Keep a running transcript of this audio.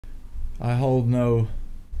I hold no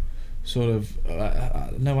sort of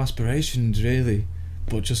no aspirations really,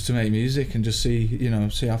 but just to make music and just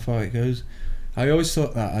see how far it goes. I always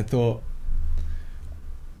thought that. I thought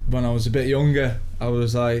when I was a bit younger, I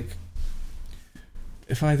was like,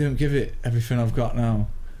 if I don't give it everything I've got now,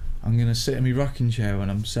 I'm gonna sit in my rocking chair when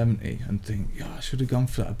I'm 70 and think, I should have gone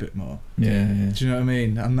for that a bit more. Yeah. Do you know what I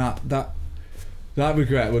mean? And that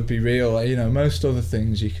regret would be real. Most other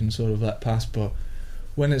things you can sort of let pass, but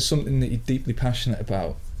when it's something that you're deeply passionate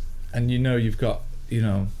about, and you've got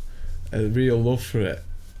a real love for it,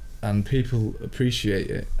 and people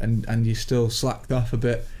appreciate it, and you still slacked off a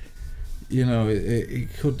bit, it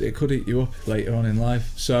could eat you up later on in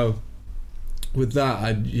life. So with that,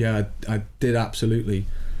 I did absolutely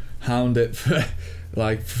hound it for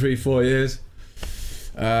like 3-4 years,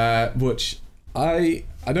 which I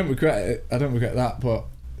don't regret it. I don't regret that, but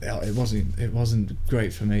it wasn't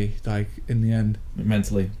great for me. Like in the end,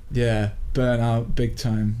 mentally, burnout big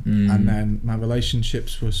time, and then my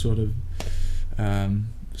relationships were sort of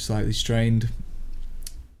slightly strained,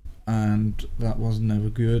 and that wasn't ever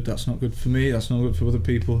good. That's not good for me. That's not good for other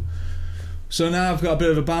people. So now I've got a bit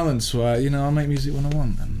of a balance where I'll make music when I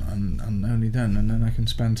want, and only then, and then I can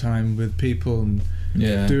spend time with people and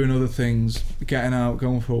doing other things, getting out,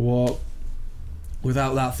 going for a walk,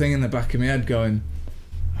 without that thing in the back of my head going,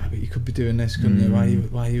 but you could be doing this, couldn't you? Why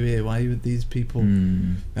are you here? Why are you with these people?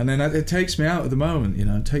 And then it takes me out of the moment.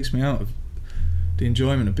 It takes me out of the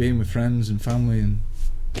enjoyment of being with friends and family, and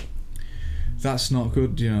that's not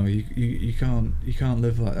good. You can't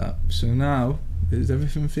live like that. So now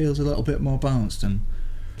everything feels a little bit more balanced, and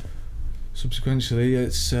subsequently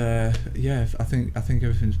it's I think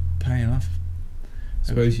everything's paying off. I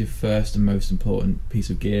suppose your first and most important piece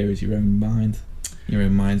of gear is your own mind, your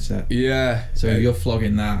own mindset. So if you're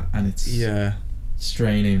flogging that and it's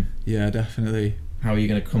straining, definitely, how are you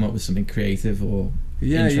going to come up with something creative or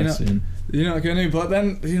interesting? You're not going to. But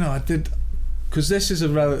then I did, because this is a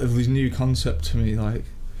relatively new concept to me, like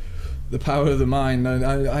the power of the mind.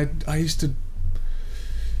 I used to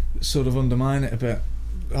sort of undermine it a bit,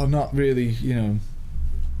 or not really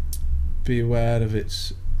be aware of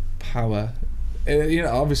its power.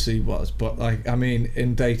 Obviously it was, but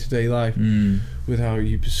in day-to-day life, with how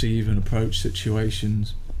you perceive and approach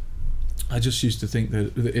situations, I just used to think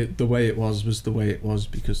that the way it was the way it was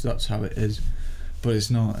because that's how it is, but it's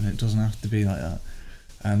not, and it doesn't have to be like that.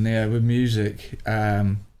 And with music,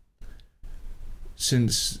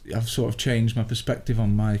 since I've sort of changed my perspective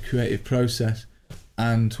on my creative process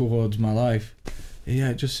and towards my life,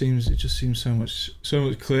 it just seems so much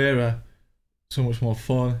clearer, so much more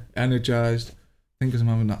fun, energized. I think because I'm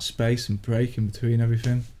having that space and break in between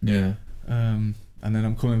everything. And then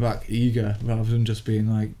I'm coming back eager rather than just being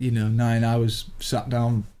 9 hours sat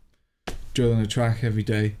down drilling a track every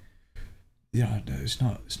day. It's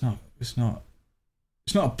not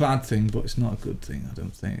a bad thing, but it's not a good thing. I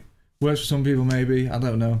don't think. Works for some people maybe, I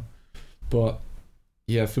don't know, but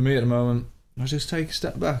for me at the moment, I just take a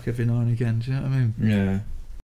step back every now and again. Do you know what I mean?